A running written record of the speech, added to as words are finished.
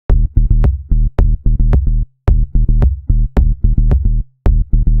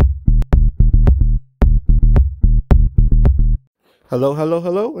Hello, hello,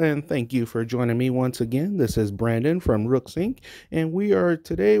 hello, and thank you for joining me once again. This is Brandon from Rooks Inc. And we're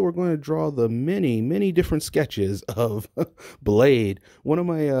going to draw the many different sketches of Blade. One of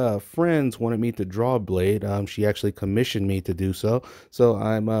my friends wanted me to draw Blade. She actually commissioned me to do so. So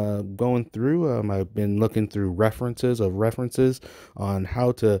I'm going through, I've been looking through references on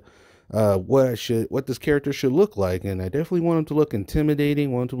how to what this character should look like, and I definitely want him to look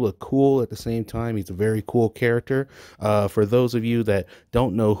intimidating, want him to look cool at the same time. He's a very cool character. For those of you that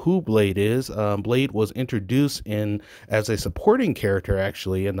don't know who Blade is, Blade was introduced in as a supporting character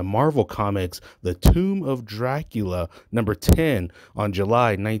actually in the Marvel Comics, The Tomb of Dracula, number 10 on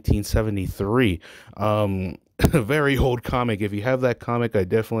July 1973. A very old comic. If you have that comic, I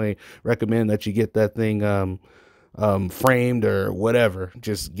definitely recommend that you get that thing framed or whatever.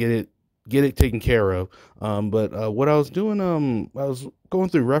 Just get it taken care of. But what I was doing, I was going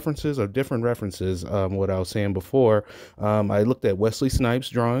through references of different references. What I was saying before, I looked at Wesley Snipes'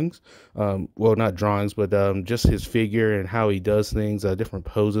 drawings. Well, not drawings, but just his figure and how he does things, different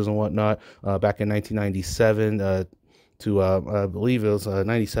poses and whatnot. Back in 1997. I believe it was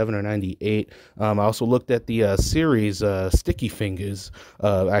 97 or 98. I also looked at the series Sticky Fingers,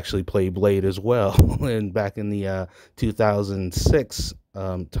 actually played Blade as well, and back in the 2006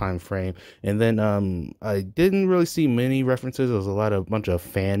 time frame. And then I didn't really see many references. There was a bunch of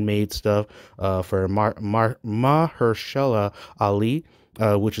fan made stuff for Mahershala Ali,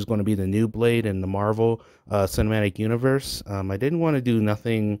 which is going to be the new Blade in the Marvel cinematic universe. I didn't want to do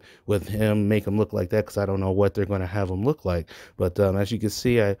nothing with him, make him look like that, because I don't know what they're going to have him look like. But as you can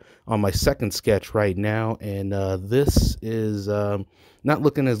see, I on my second sketch right now, and this is not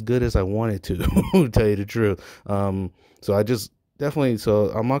looking as good as I wanted to, tell you the truth. So I just definitely, so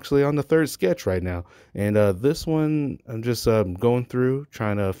I'm actually on the third sketch right now, and this one I'm just going through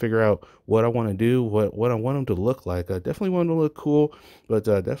trying to figure out what I want to do, what I want them to look like. I definitely want them to look cool, but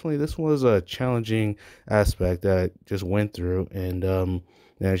definitely this was a challenging aspect that I just went through. And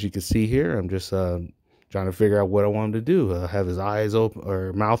as you can see here, I'm just trying to figure out what I want him to do. Have his eyes open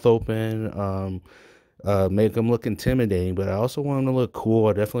or mouth open, make him look intimidating, but I also want him to look cool.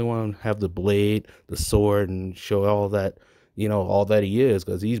 I definitely want him to have the blade, the sword, and show all that, all that he is,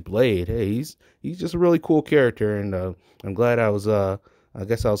 because he's Blade. Hey, he's just a really cool character. And I'm glad I'm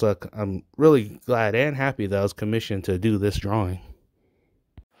really glad and happy that I was commissioned to do this drawing.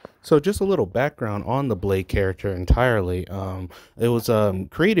 So just a little background on the Blade character entirely. It was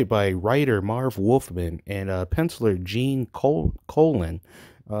created by writer Marv Wolfman and penciler Gene Colan.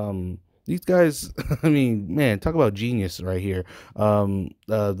 These guys, I mean, man, talk about genius right here.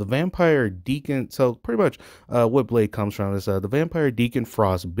 The vampire deacon, so pretty much what Blade comes from is the vampire deacon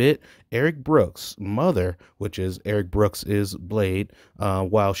Frost bit Eric Brooks' mother, which is Eric Brooks is Blade,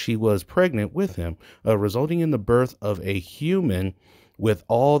 while she was pregnant with him, resulting in the birth of a human with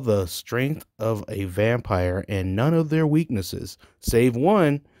all the strength of a vampire and none of their weaknesses, save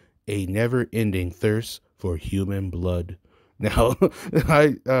one, a never-ending thirst for human blood. Now,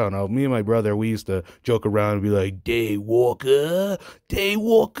 I don't know. Me and my brother, we used to joke around and be like, Daywalker,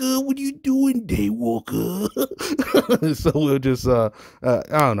 Daywalker, what are you doing, Daywalker? So we'll just, I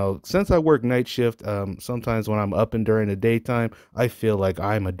don't know. Since I work night shift, sometimes when I'm up and during the daytime, I feel like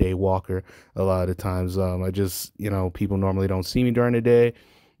I'm a daywalker a lot of the times. I just, people normally don't see me during the day.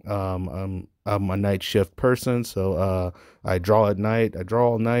 I'm a night shift person, so I draw at night, I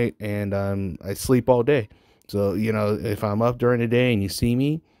draw all night, and I sleep all day. So, if I'm up during the day and you see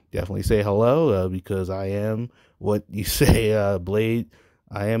me, definitely say hello, because I am what you say, Blade.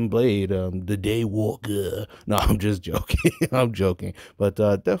 I am Blade, the Daywalker. No, I'm just joking. I'm joking. But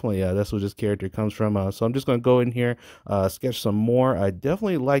definitely, that's what this character comes from. So I'm just going to go in here, sketch some more. I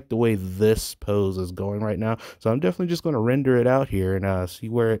definitely like the way this pose is going right now. So I'm definitely just going to render it out here and see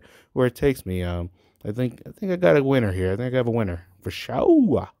where it takes me. I think I got a winner here. I think I have a winner for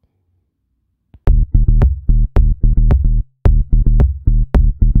sure.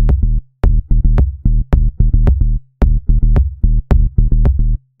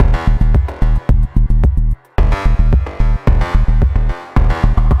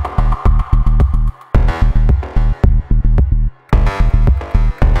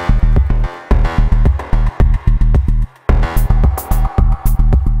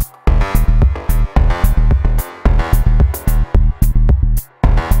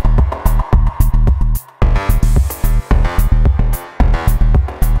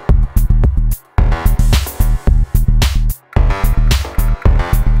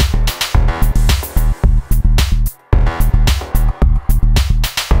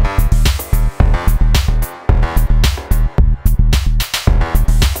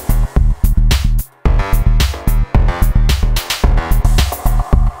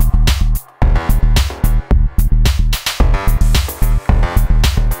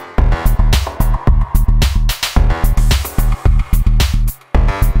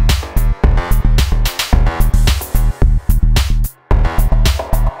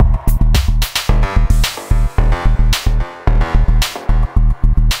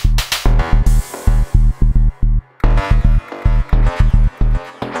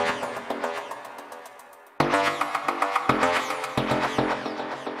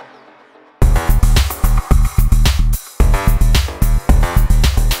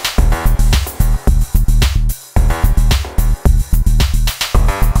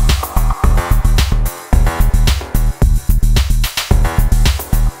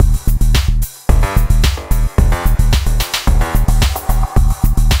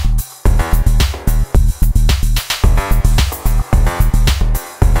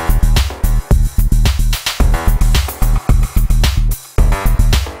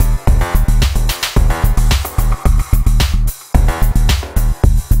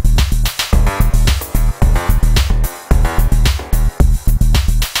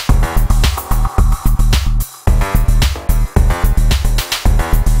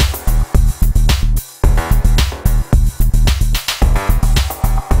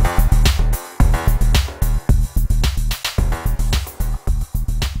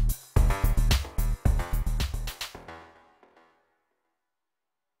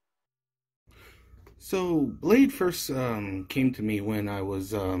 So Blade first came to me when I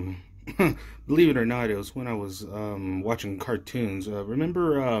was, believe it or not, it was when I was watching cartoons.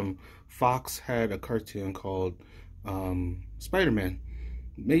 Remember, Fox had a cartoon called Spider-Man.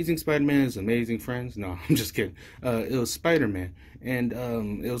 Amazing Spider-Man's Amazing Friends. No, I'm just kidding. It was Spider-Man, and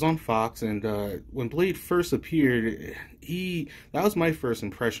it was on Fox. And when Blade first appeared, he that was my first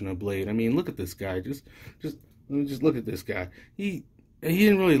impression of Blade. I mean, look at this guy. Just just look at this guy. He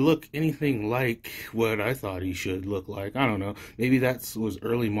didn't really look anything like what I thought he should look like. I don't know. Maybe that was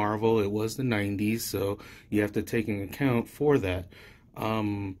early Marvel. It was the 90s, so you have to take into account for that.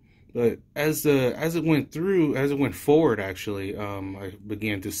 But as it went through, as it went forward, actually, I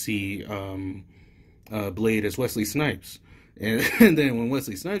began to see Blade as Wesley Snipes. And, and then when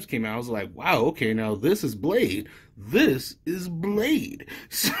Wesley Snipes came out, I was like, wow, okay, now this is Blade. This is Blade.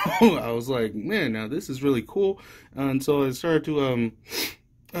 So I was like, man, now this is really cool. And so I started to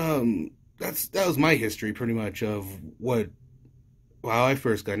that was my history pretty much of how I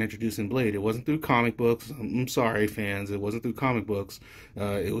first got introduced in Blade. It wasn't through comic books. I'm sorry, fans. It wasn't through comic books.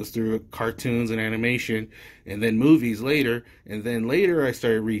 It was through cartoons and animation, and then movies later. And then later, I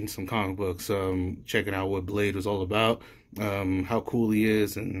started reading some comic books, checking out what Blade was all about, how cool he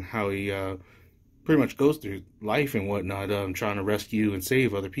is, and how he pretty much goes through life and whatnot, trying to rescue and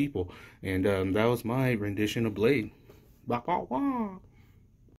save other people. And that was my rendition of Blade. Bah, bah, bah.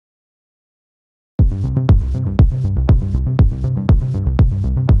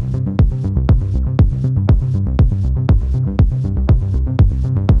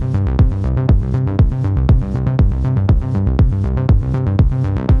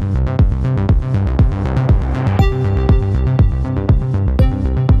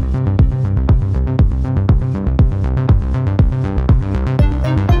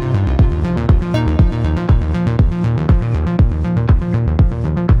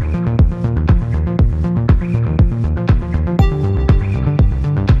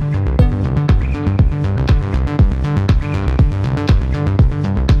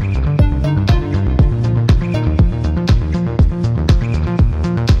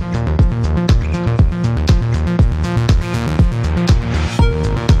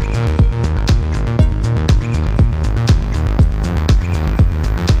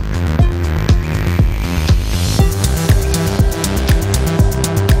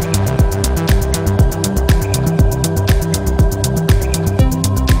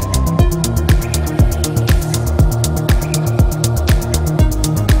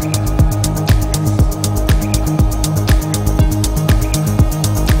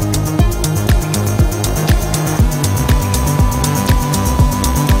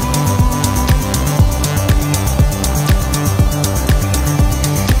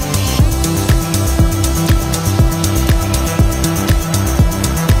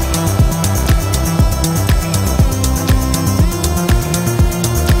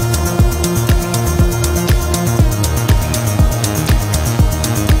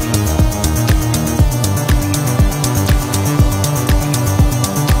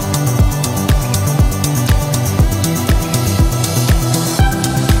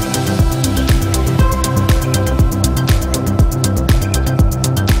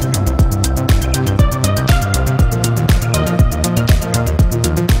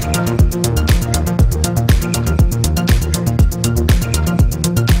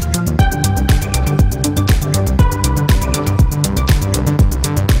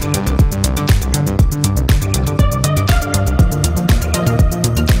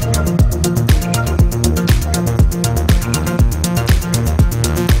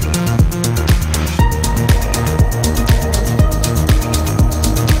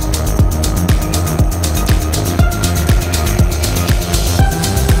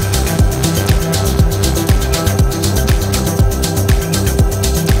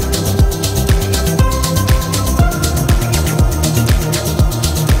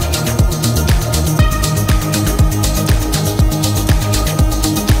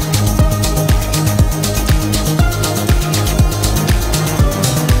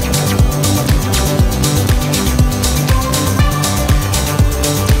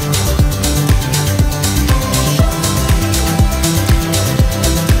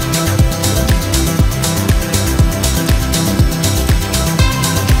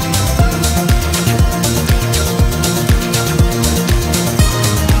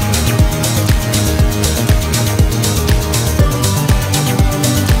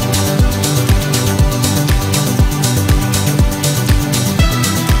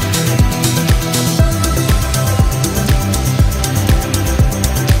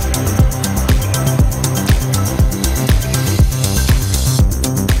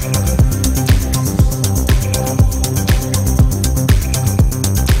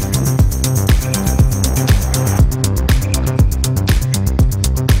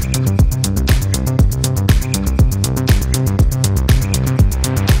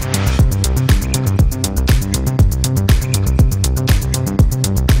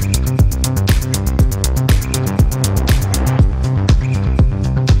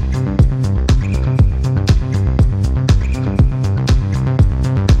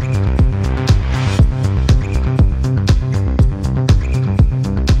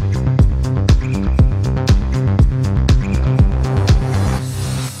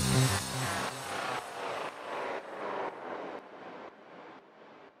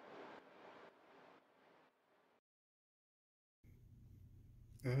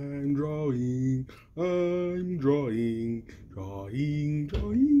 I'm drawing, I'm drawing,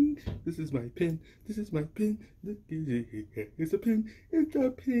 drawing. This is my pen, this is my pen. It's a pen, it's a pen, it's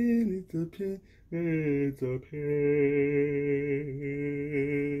a pen, it's a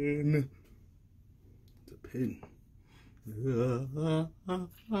pen. It's a pen.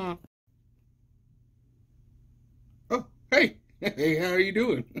 Oh, hey! Hey, how are you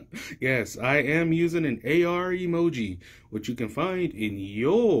doing? Yes, I am using an AR emoji, which you can find in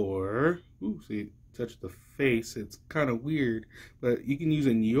your... Ooh, see, touch the face. It's kind of weird, but you can use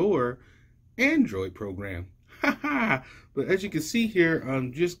in your Android program. Haha! But as you can see here,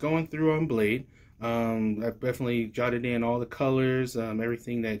 I'm just going through on Blade. I've definitely jotted in all the colors,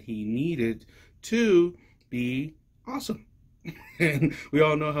 everything that he needed to be awesome. And we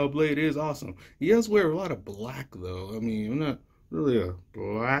all know how Blade is awesome. He does wear a lot of black, though. I mean, I'm not really a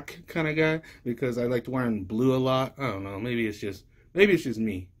black kind of guy because I like wearing blue a lot. I don't know. Maybe it's just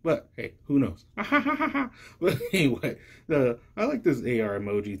me. But hey, who knows? But anyway, I like this AR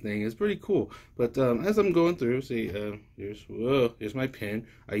emoji thing. It's pretty cool. But as I'm going through, see, here's my pen.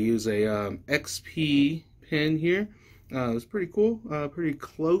 I use a XP pen here. It's pretty cool. Pretty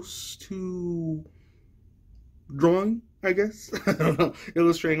close to drawing, I guess. I don't know,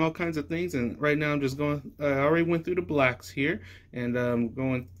 illustrating all kinds of things. And right now I'm just going, I already went through the blacks here, and I'm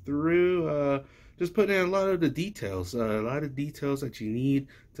going through, just putting in a lot of the details, that you need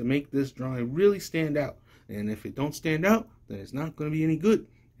to make this drawing really stand out. And if it don't stand out, then it's not going to be any good.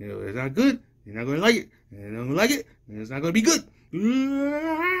 You know, it's not good, you're not going to like it. And you're not going to like it, and it's not going to be good.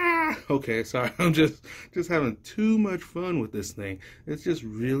 Okay, sorry, I'm just having too much fun with this thing. It's just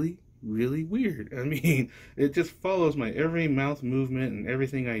really weird. I mean, it just follows my every mouth movement and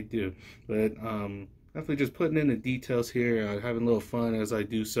everything I do. But definitely just putting in the details here, having a little fun as I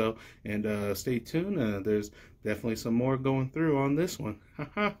do so. And stay tuned. There's definitely some more going through on this one.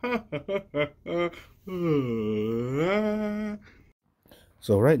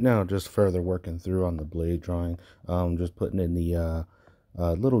 So right now, just further working through on the blade drawing, just putting in the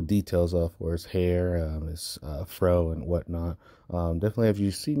little details for his hair, his fro and whatnot. Definitely, if you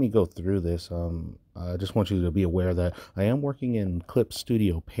see me go through this, I just want you to be aware that I am working in Clip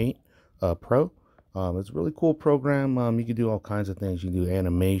Studio Paint Pro. It's a really cool program. You can do all kinds of things. You can do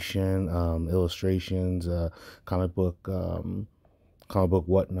animation, illustrations, comic book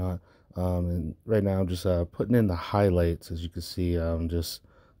whatnot. And right now I'm just putting in the highlights. As you can see, just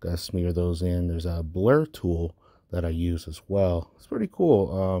gotta smear those in. There's a blur tool that I use as well. It's pretty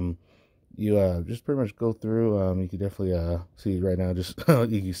cool. You just pretty much go through. You can definitely see right now, just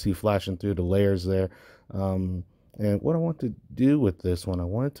you can see flashing through the layers there. And what I want to do with this one, I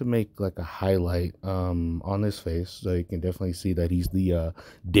wanted to make like a highlight on his face, so you can definitely see that he's the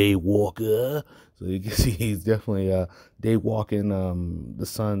day walker. So you can see he's definitely day walking. The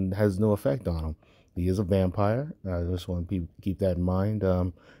sun has no effect on him. He is a vampire. I just want people to keep that in mind.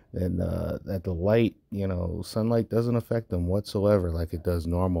 And that the light, sunlight doesn't affect them whatsoever like it does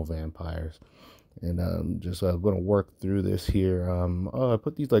normal vampires. And just going to work through this here. I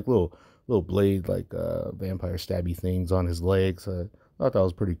put these like little blade, like vampire stabby things on his legs. I thought that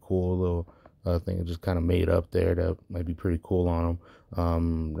was pretty cool. A little thing I just kind of made up there that might be pretty cool on him.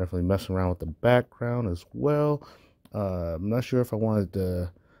 Definitely messing around with the background as well. I'm not sure if I wanted the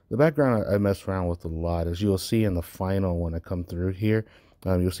background. I messed around with a lot, as you'll see in the final when I come through here.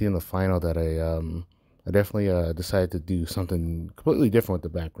 You'll see in the final that I definitely decided to do something completely different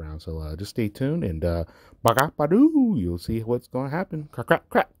with the background. So just stay tuned, and you'll see what's going to happen. Crack, crack,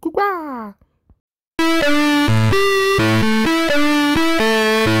 crack, crack.